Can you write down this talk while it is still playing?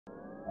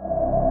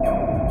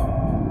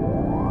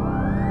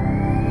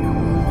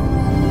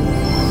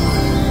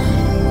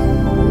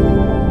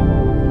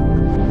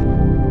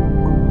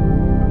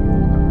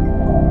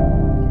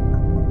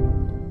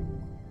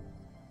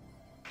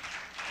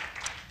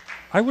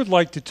I would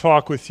like to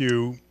talk with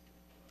you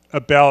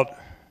about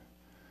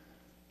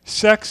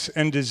sex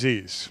and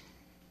disease,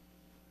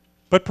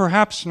 but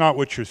perhaps not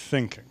what you're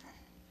thinking.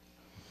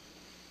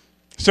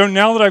 So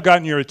now that I've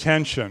gotten your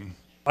attention,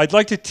 I'd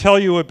like to tell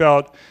you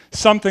about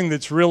something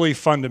that's really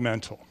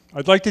fundamental.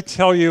 I'd like to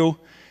tell you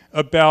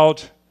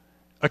about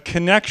a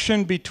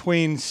connection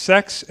between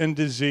sex and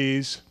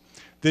disease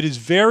that is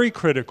very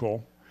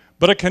critical,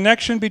 but a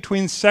connection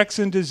between sex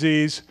and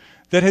disease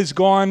that has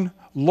gone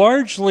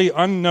largely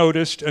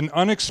unnoticed and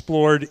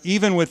unexplored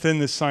even within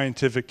the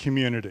scientific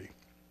community.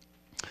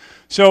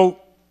 So,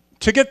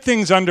 to get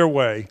things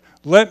underway,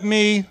 let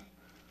me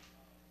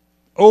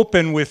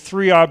open with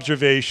three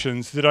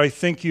observations that I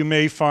think you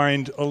may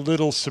find a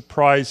little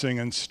surprising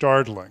and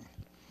startling.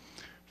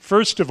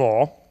 First of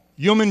all,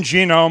 human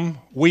genome,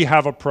 we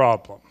have a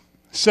problem.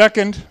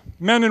 Second,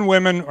 men and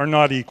women are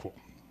not equal.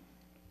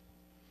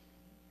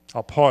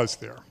 I'll pause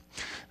there.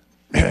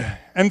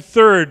 And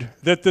third,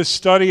 that the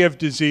study of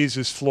disease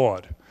is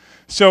flawed.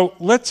 So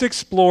let's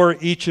explore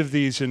each of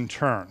these in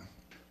turn.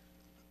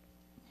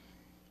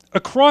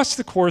 Across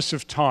the course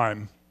of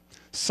time,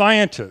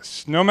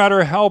 scientists, no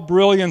matter how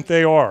brilliant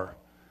they are,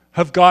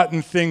 have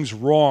gotten things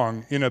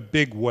wrong in a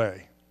big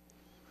way.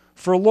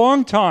 For a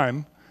long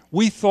time,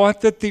 we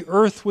thought that the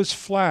Earth was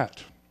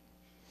flat.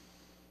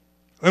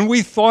 And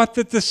we thought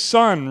that the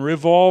sun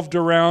revolved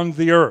around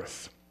the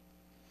Earth.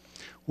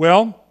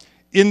 Well,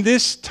 in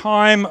this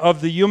time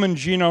of the human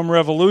genome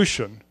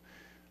revolution,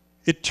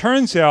 it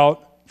turns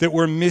out that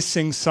we're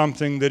missing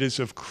something that is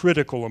of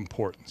critical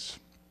importance.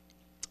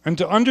 And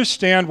to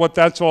understand what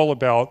that's all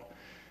about,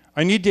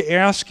 I need to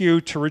ask you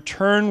to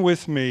return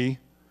with me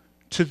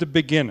to the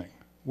beginning,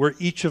 where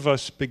each of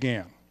us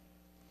began.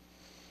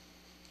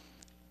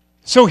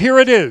 So here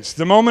it is,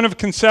 the moment of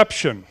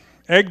conception.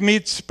 Egg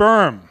meets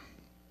sperm.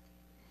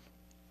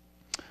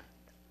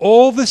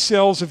 All the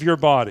cells of your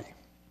body,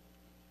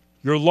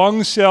 your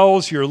lung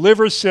cells, your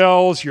liver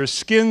cells, your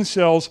skin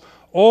cells,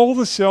 all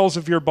the cells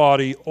of your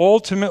body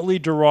ultimately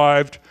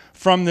derived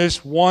from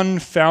this one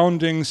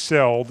founding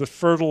cell, the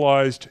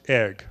fertilized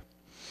egg.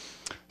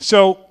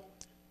 So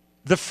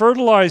the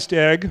fertilized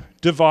egg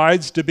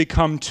divides to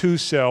become two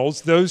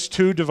cells. Those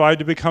two divide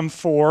to become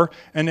 4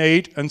 and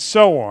 8 and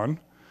so on,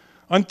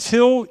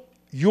 until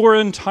your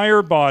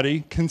entire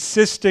body,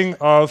 consisting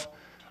of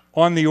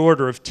on the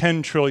order of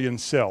 10 trillion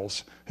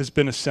cells, has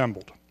been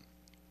assembled.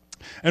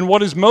 And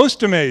what is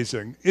most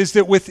amazing is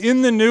that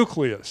within the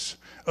nucleus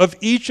of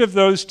each of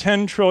those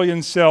 10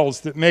 trillion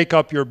cells that make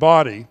up your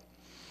body,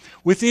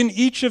 within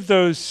each of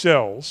those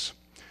cells,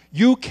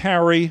 you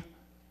carry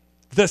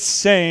the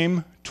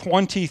same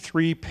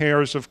 23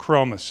 pairs of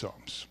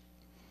chromosomes.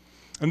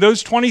 And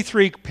those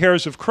 23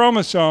 pairs of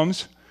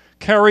chromosomes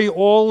carry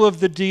all of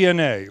the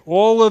DNA,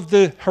 all of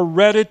the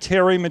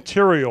hereditary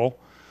material,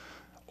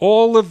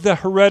 all of the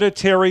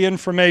hereditary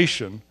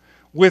information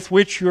with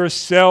which your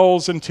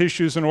cells and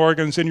tissues and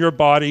organs in your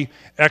body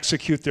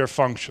execute their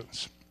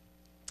functions.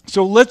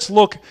 So let's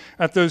look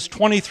at those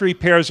 23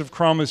 pairs of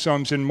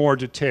chromosomes in more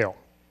detail.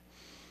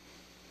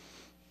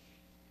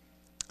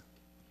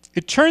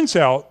 It turns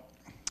out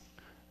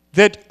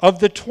that of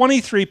the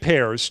 23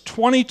 pairs,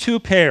 22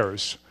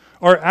 pairs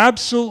are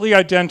absolutely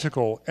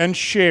identical and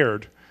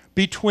shared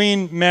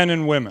between men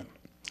and women.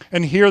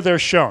 And here they're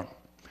shown.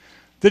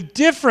 The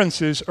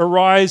differences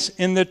arise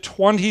in the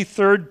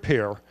 23rd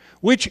pair,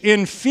 which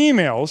in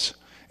females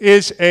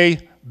is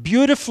a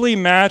beautifully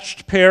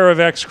matched pair of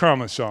X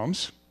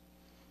chromosomes.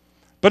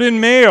 But in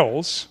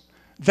males,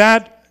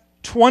 that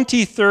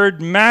 23rd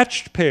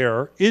matched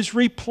pair is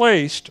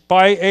replaced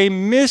by a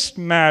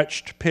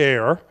mismatched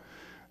pair,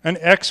 an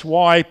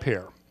XY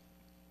pair.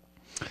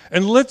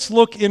 And let's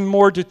look in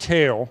more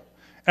detail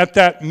at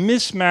that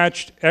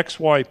mismatched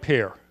XY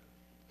pair.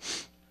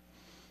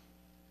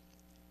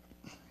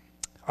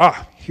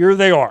 Here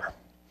they are.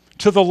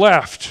 To the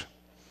left,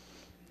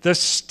 the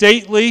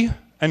stately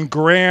and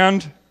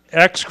grand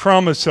X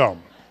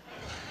chromosome.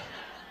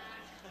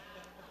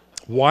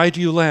 Why do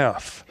you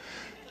laugh?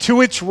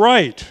 To its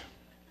right,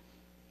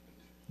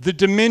 the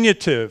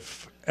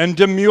diminutive and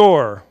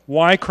demure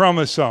Y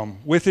chromosome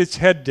with its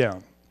head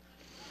down.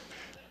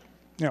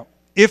 Now,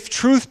 if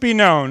truth be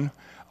known,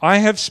 I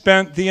have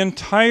spent the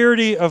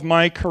entirety of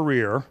my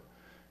career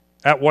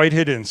at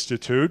Whitehead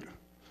Institute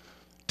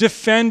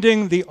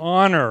defending the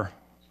honor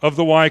of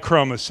the Y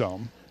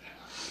chromosome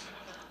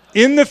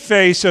in the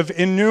face of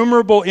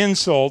innumerable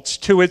insults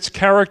to its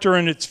character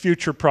and its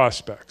future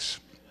prospects.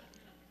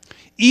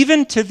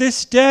 Even to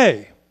this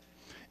day,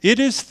 it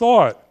is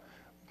thought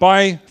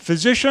by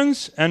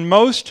physicians and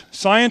most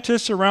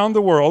scientists around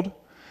the world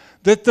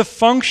that the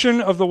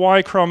function of the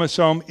Y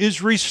chromosome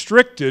is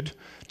restricted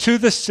to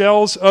the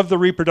cells of the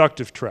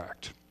reproductive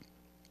tract.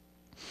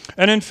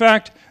 And in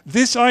fact,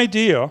 this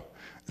idea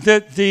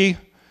that the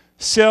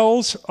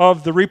cells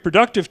of the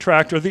reproductive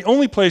tract are the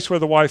only place where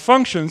the Y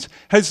functions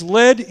has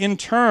led in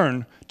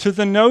turn to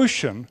the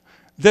notion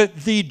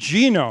that the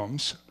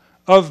genomes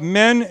of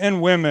men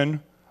and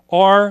women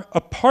are,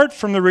 apart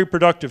from the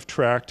reproductive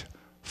tract,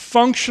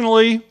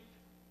 functionally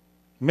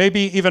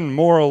maybe even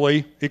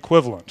morally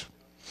equivalent.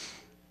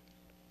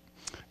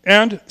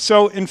 And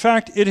so, in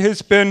fact, it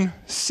has been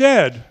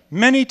said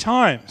many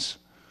times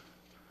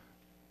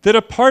that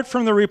apart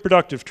from the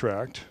reproductive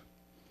tract,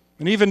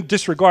 and even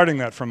disregarding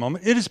that for a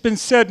moment, it has been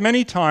said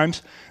many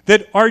times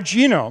that our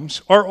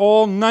genomes are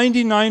all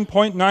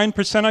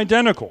 99.9%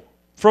 identical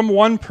from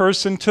one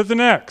person to the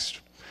next.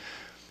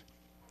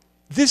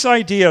 This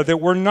idea that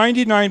we're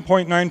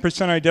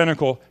 99.9%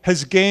 identical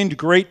has gained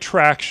great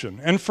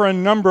traction, and for a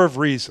number of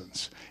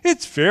reasons.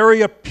 It's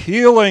very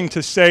appealing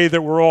to say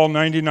that we're all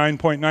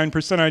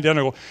 99.9%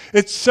 identical.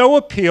 It's so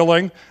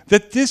appealing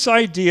that this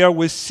idea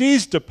was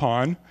seized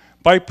upon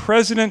by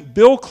President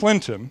Bill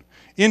Clinton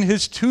in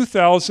his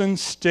 2000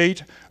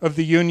 State of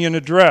the Union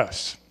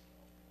address,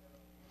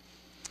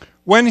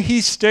 when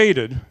he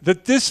stated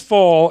that this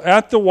fall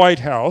at the White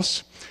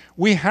House,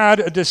 we had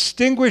a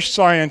distinguished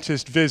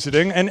scientist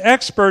visiting, an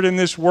expert in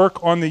this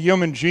work on the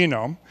human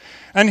genome,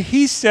 and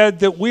he said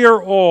that we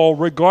are all,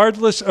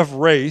 regardless of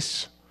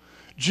race,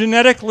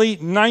 genetically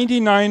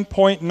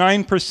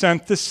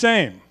 99.9% the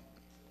same.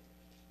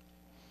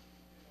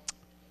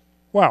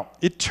 Wow,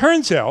 it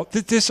turns out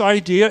that this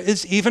idea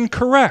is even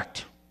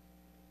correct,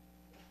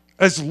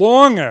 as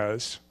long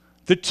as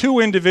the two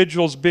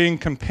individuals being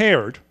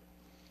compared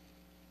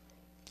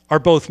are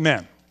both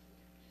men.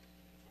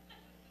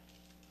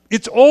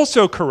 It's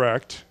also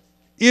correct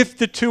if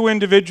the two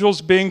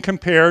individuals being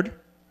compared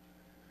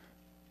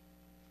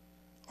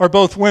are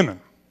both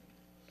women.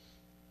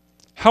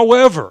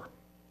 However,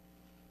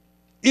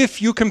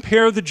 if you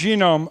compare the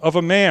genome of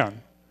a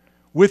man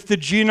with the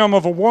genome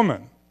of a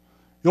woman,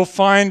 you'll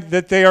find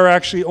that they are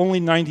actually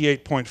only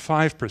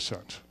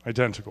 98.5%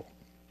 identical.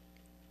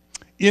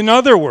 In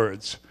other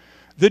words,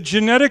 the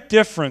genetic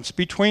difference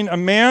between a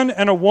man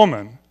and a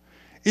woman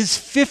is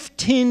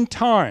 15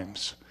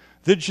 times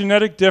the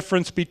genetic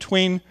difference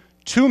between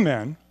two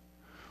men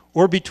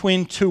or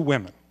between two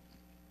women.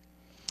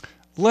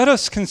 Let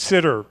us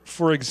consider,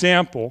 for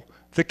example,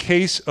 the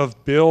case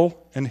of Bill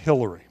and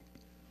Hillary.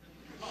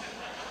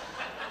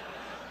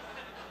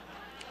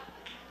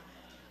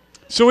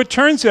 So it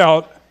turns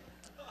out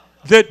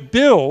that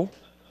Bill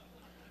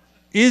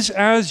is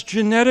as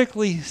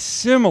genetically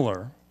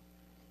similar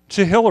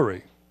to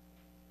Hillary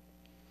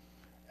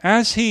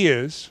as he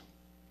is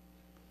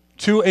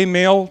to a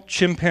male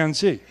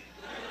chimpanzee.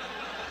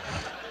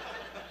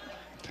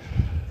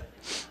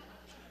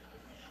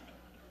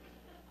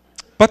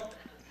 But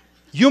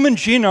human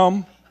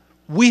genome,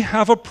 we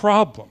have a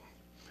problem.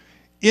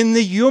 In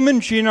the human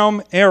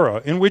genome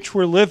era in which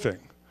we're living,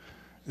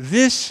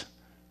 this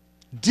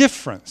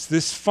difference,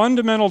 this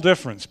fundamental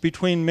difference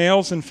between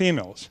males and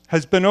females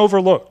has been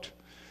overlooked.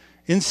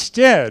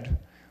 Instead,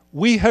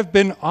 we have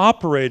been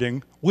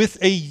operating with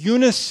a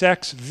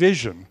unisex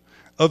vision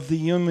of the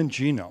human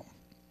genome.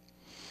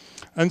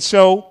 And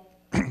so,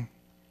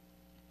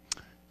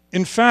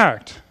 in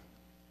fact,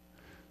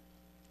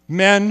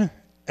 men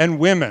and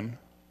women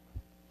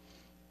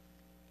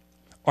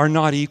are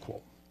not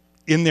equal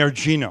in their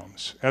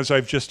genomes, as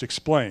I've just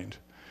explained.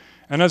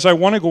 And as I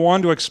want to go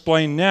on to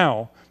explain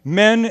now,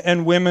 men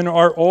and women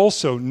are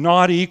also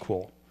not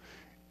equal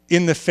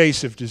in the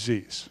face of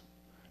disease.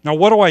 Now,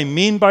 what do I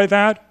mean by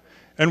that?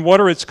 And what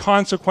are its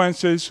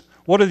consequences?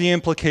 What are the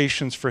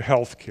implications for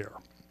healthcare?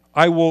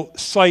 I will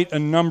cite a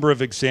number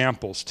of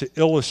examples to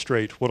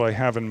illustrate what I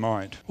have in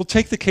mind. We'll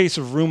take the case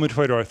of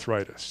rheumatoid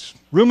arthritis.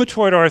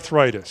 Rheumatoid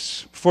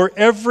arthritis. For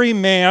every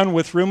man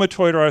with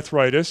rheumatoid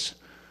arthritis,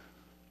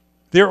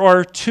 there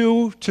are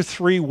 2 to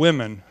 3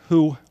 women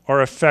who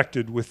are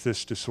affected with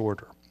this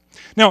disorder.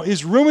 Now,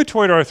 is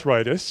rheumatoid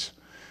arthritis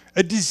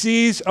a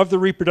disease of the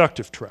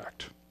reproductive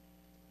tract?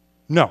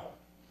 No.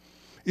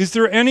 Is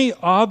there any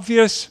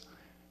obvious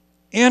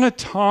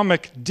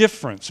anatomic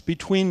difference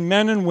between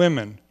men and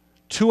women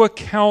to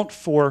account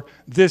for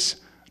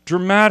this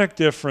dramatic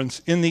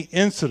difference in the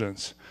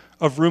incidence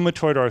of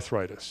rheumatoid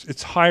arthritis?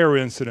 It's higher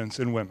incidence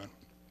in women.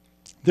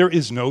 There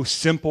is no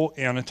simple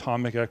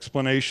anatomic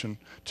explanation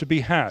to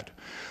be had.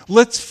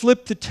 Let's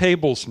flip the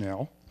tables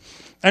now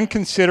and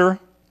consider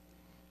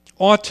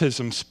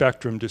autism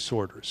spectrum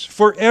disorders.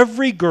 For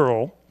every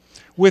girl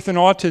with an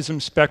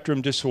autism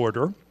spectrum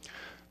disorder,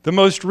 the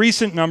most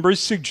recent numbers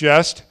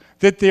suggest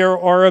that there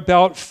are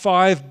about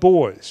 5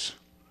 boys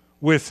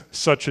with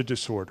such a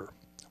disorder.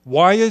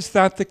 Why is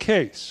that the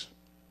case?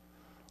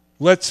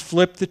 Let's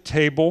flip the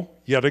table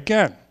yet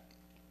again.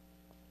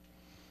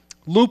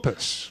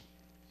 Lupus,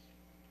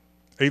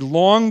 a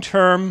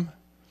long-term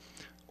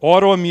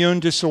autoimmune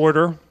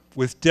disorder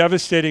with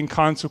devastating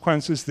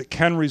consequences that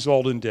can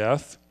result in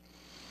death.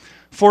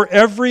 For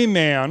every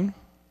man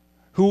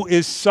who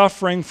is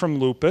suffering from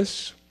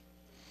lupus,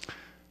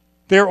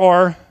 there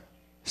are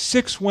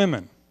 6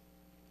 women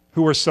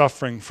who are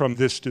suffering from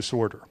this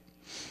disorder.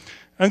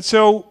 And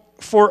so,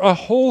 for a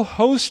whole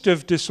host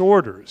of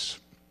disorders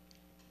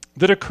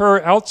that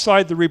occur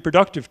outside the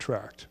reproductive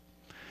tract,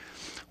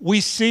 we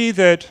see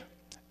that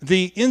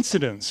the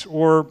incidence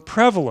or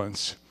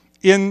prevalence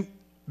in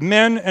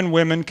men and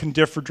women can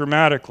differ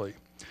dramatically.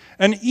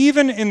 And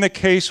even in the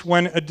case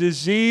when a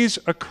disease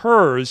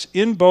occurs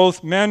in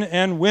both men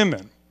and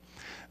women,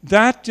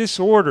 that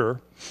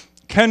disorder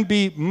can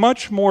be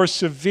much more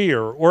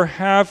severe or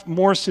have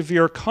more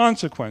severe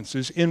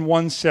consequences in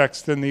one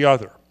sex than the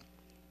other.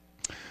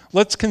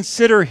 Let's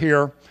consider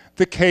here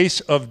the case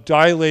of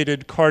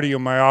dilated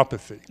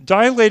cardiomyopathy.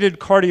 Dilated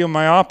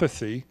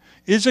cardiomyopathy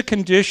is a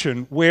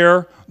condition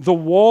where the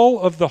wall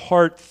of the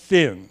heart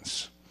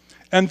thins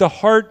and the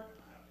heart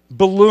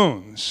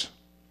balloons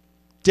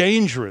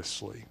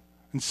dangerously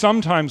and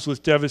sometimes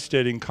with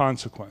devastating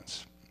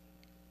consequence.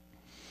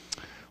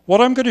 What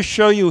I'm going to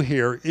show you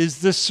here is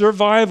the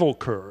survival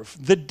curve,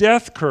 the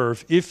death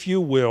curve, if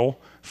you will,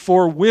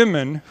 for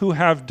women who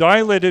have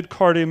dilated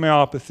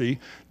cardiomyopathy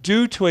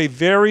due to a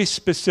very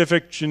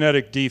specific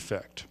genetic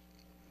defect.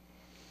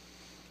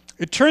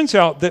 It turns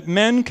out that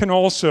men can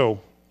also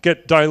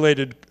get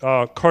dilated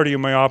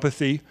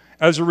cardiomyopathy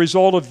as a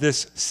result of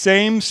this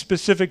same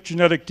specific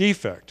genetic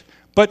defect.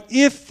 But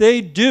if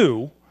they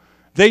do,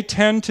 they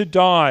tend to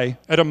die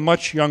at a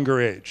much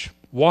younger age.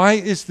 Why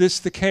is this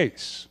the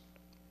case?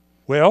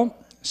 Well,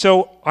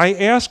 so I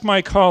ask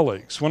my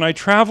colleagues, when I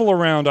travel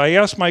around, I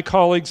ask my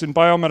colleagues in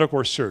biomedical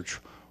research,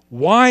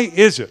 why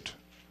is it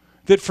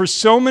that for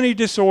so many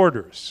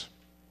disorders,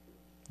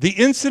 the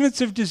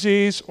incidence of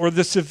disease or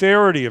the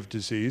severity of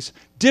disease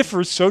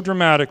differs so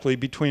dramatically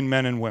between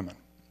men and women?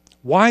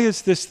 Why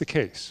is this the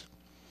case?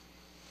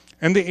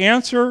 And the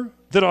answer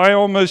that I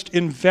almost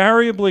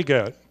invariably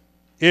get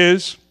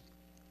is,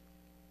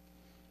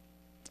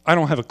 I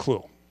don't have a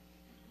clue.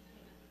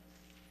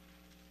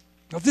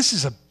 Now, this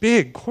is a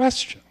big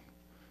question.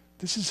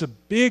 This is a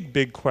big,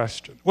 big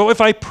question. Well,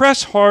 if I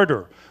press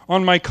harder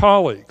on my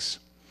colleagues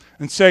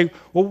and say,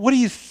 well, what do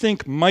you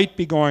think might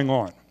be going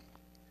on?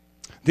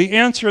 The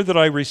answer that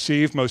I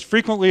receive most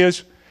frequently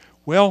is,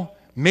 well,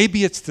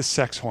 maybe it's the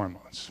sex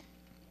hormones.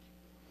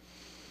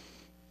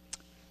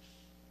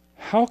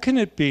 How can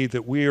it be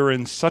that we are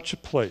in such a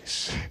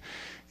place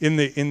in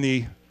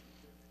the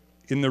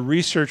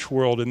research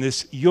world, in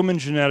this human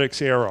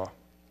genetics era,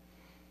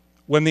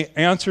 when the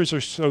answers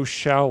are so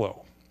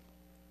shallow?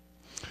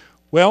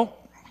 Well,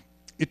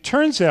 it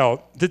turns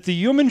out that the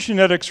human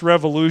genetics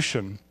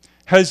revolution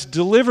has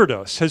delivered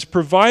us, has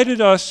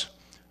provided us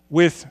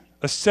with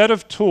a set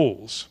of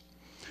tools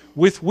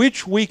with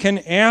which we can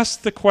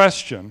ask the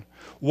question,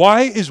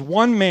 why is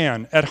one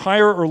man at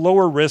higher or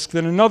lower risk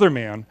than another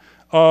man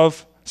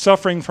of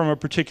suffering from a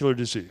particular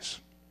disease?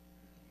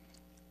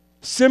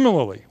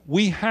 Similarly,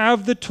 we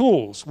have the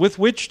tools with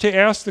which to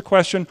ask the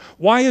question,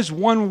 why is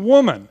one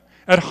woman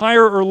at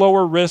higher or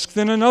lower risk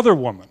than another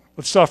woman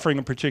of suffering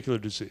a particular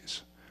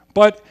disease?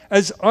 But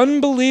as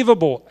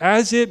unbelievable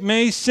as it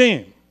may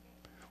seem,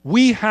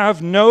 we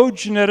have no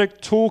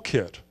genetic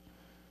toolkit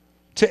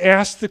to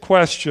ask the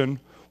question,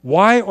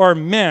 why are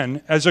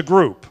men as a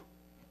group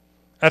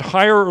at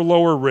higher or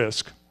lower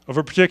risk of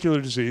a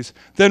particular disease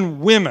than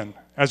women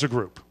as a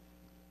group?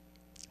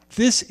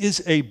 This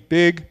is a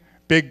big,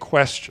 big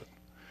question.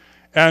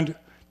 And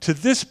to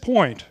this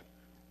point,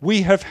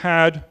 we have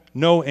had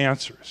no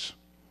answers,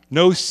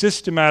 no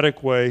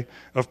systematic way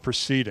of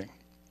proceeding.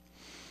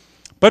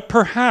 But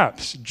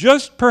perhaps,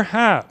 just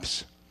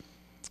perhaps,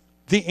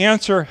 the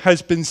answer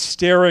has been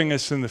staring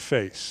us in the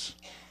face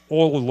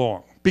all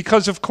along.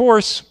 Because, of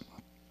course,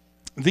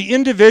 the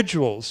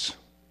individuals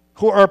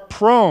who are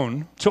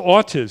prone to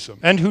autism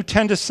and who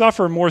tend to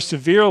suffer more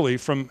severely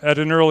at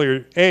an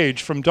earlier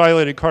age from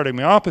dilated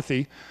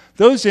cardiomyopathy,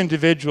 those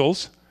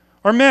individuals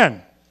are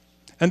men,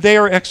 and they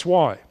are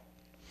XY.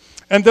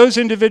 And those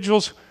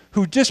individuals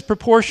who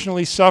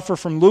disproportionately suffer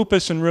from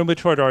lupus and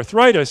rheumatoid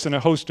arthritis and a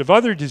host of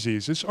other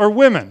diseases are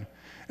women,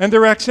 and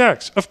they're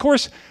XX. Of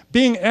course,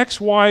 being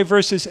XY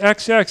versus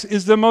XX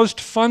is the most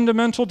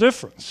fundamental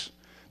difference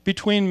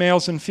between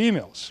males and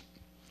females.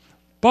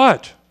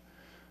 But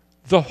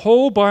the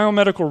whole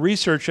biomedical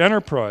research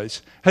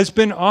enterprise has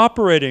been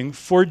operating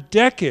for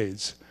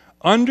decades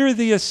under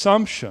the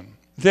assumption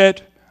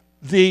that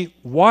the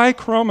Y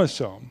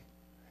chromosome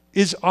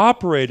is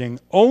operating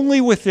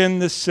only within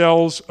the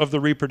cells of the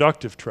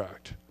reproductive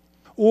tract.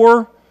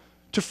 Or,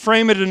 to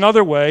frame it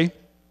another way,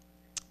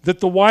 that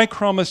the Y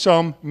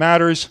chromosome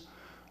matters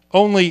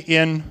only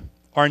in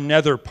our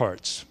nether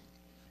parts.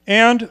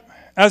 And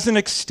as an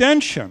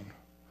extension,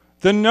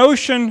 the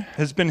notion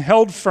has been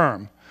held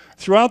firm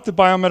throughout the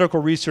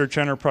biomedical research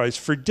enterprise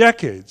for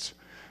decades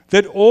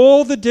that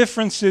all the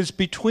differences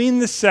between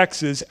the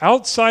sexes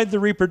outside the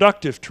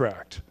reproductive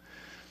tract,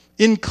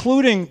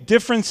 including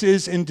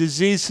differences in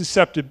disease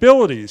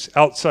susceptibilities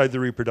outside the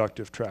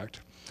reproductive tract,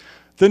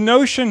 the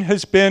notion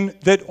has been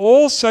that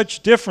all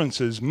such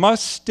differences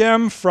must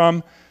stem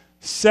from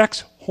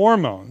sex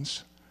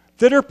hormones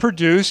that are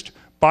produced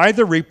by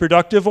the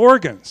reproductive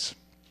organs.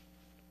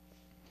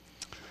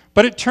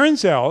 But it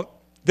turns out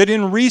that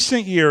in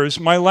recent years,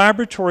 my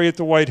laboratory at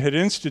the Whitehead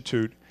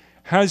Institute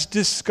has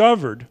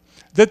discovered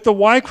that the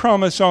Y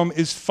chromosome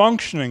is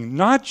functioning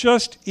not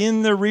just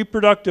in the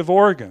reproductive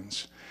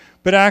organs,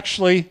 but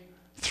actually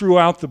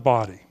throughout the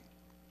body.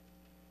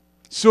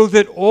 So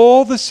that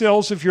all the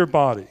cells of your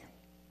body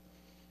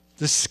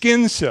the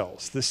skin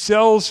cells, the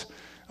cells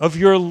of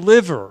your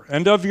liver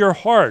and of your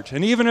heart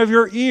and even of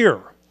your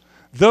ear,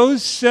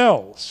 those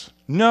cells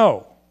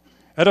know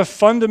at a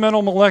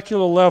fundamental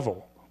molecular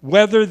level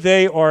whether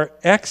they are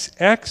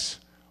XX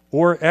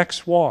or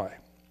XY.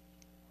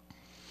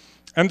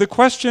 And the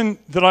question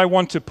that I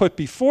want to put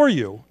before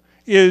you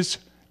is,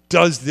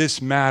 does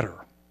this matter?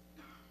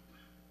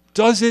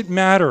 Does it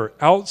matter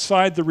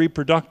outside the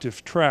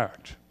reproductive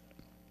tract?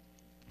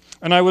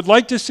 And I would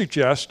like to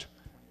suggest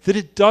that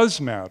it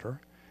does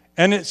matter,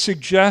 and it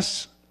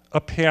suggests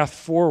a path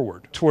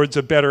forward towards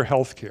a better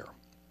health care.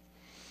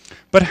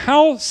 But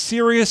how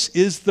serious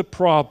is the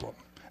problem?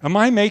 Am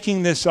I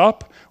making this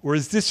up, or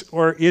is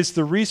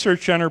the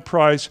research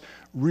enterprise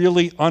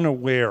really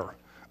unaware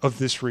of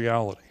this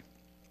reality?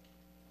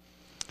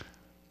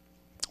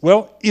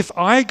 Well, if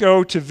I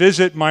go to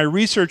visit my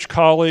research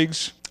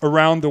colleagues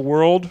around the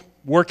world,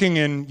 working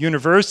in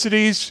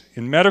universities,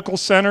 in medical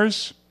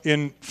centers,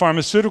 in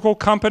pharmaceutical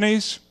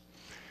companies,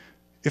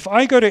 if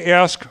I go to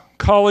ask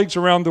colleagues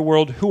around the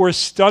world who are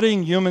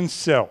studying human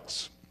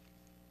cells,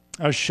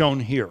 as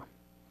shown here,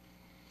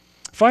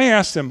 if I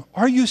ask them,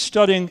 are you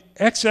studying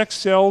XX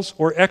cells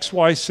or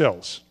XY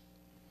cells?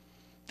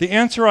 The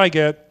answer I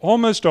get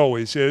almost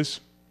always is,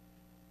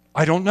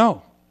 I don't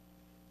know.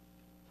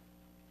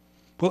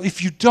 Well,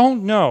 if you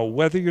don't know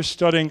whether you're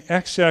studying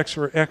XX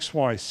or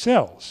XY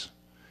cells,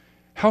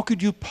 how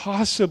could you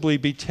possibly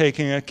be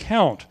taking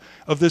account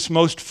of this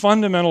most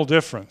fundamental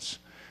difference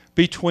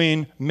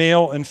between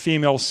male and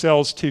female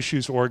cells,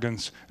 tissues,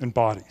 organs, and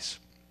bodies?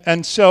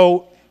 And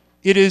so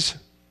it is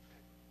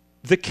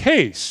the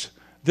case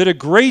that a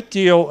great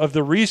deal of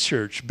the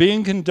research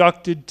being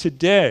conducted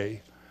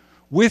today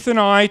with an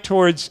eye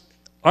towards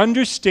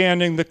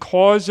understanding the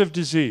cause of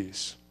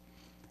disease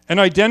and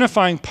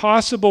identifying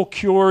possible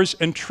cures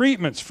and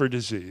treatments for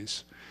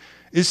disease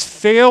is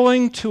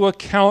failing to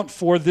account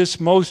for this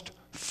most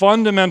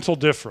fundamental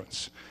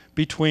difference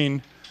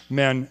between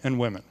men and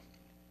women.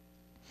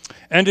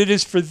 And it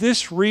is for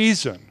this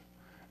reason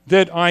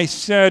that I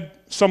said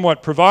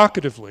somewhat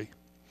provocatively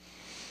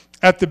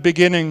at the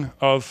beginning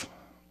of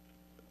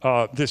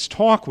this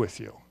talk with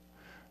you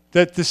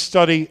that the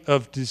study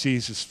of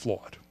disease is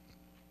flawed.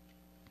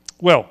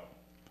 Well,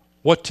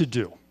 what to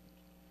do?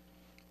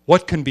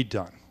 What can be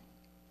done?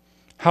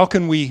 How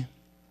can we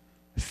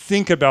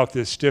think about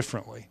this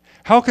differently?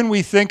 How can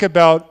we think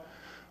about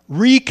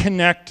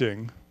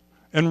reconnecting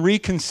and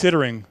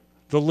reconsidering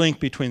the link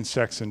between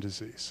sex and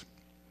disease?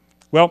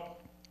 Well,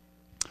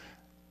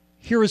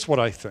 here is what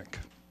I think.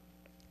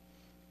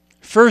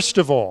 First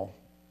of all,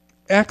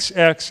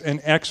 XX and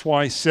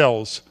XY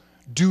cells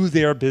do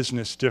their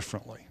business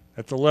differently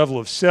at the level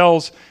of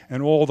cells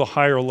and all the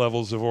higher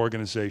levels of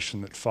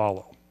organization that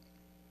follow.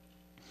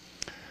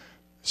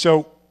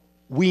 So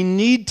we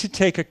need to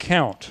take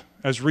account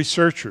as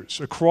researchers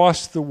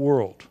across the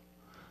world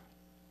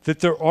that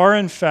there are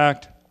in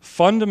fact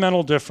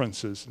fundamental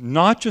differences,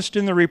 not just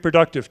in the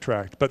reproductive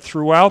tract, but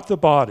throughout the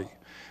body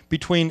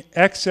between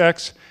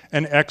XX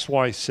and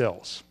XY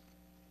cells.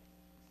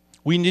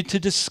 We need to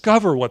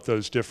discover what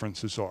those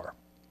differences are.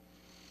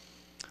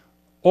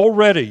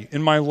 Already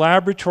in my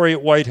laboratory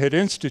at Whitehead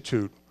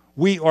Institute,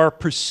 we are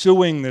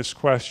pursuing this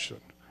question.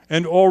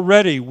 And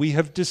already we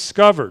have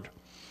discovered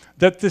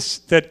that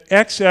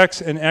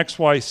XX and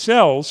XY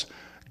cells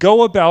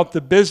go about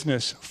the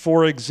business,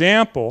 for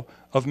example,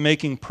 of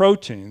making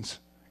proteins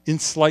in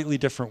slightly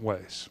different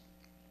ways.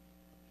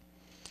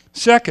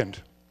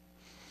 Second,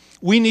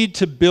 we need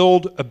to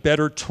build a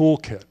better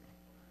toolkit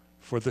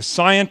for the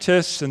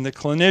scientists and the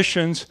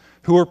clinicians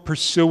who are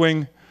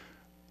pursuing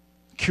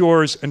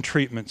cures and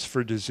treatments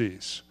for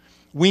disease.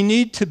 We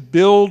need to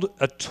build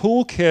a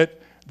toolkit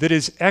that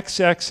is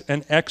XX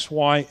and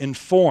XY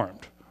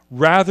informed,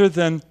 rather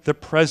than the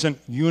present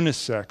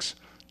unisex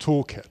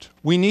toolkit.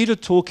 We need a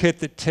toolkit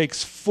that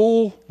takes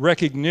full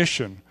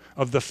recognition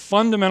of the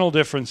fundamental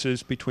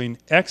differences between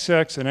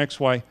XX and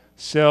XY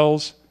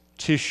cells,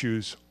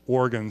 tissues,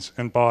 organs,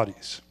 and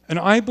bodies. And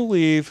I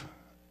believe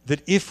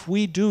that if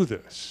we do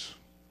this,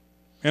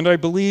 and I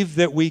believe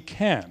that we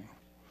can,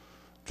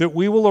 that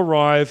we will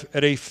arrive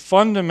at a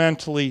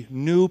fundamentally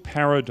new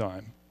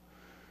paradigm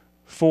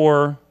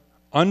for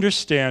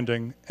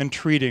understanding and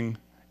treating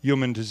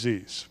human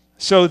disease.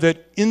 So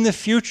that in the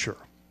future,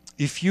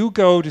 if you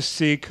go to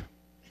seek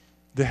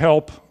the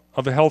help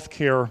of a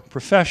healthcare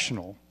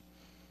professional,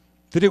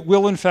 that it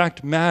will in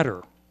fact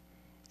matter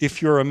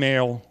if you're a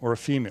male or a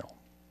female,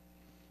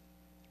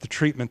 the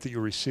treatment that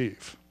you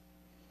receive.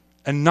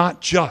 And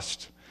not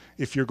just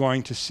if you're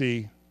going to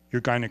see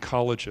your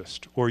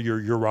gynecologist or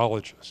your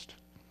urologist.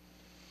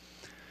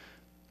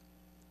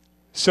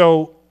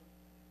 So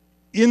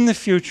in the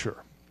future,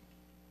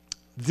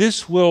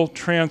 this will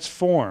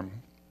transform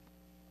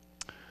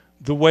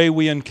the way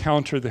we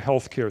encounter the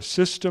healthcare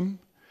system,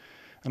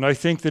 and I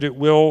think that it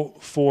will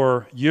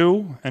for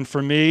you and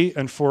for me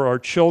and for our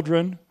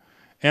children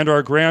and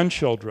our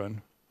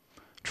grandchildren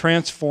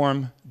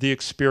transform the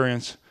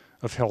experience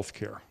of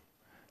healthcare.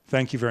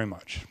 Thank you very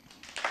much.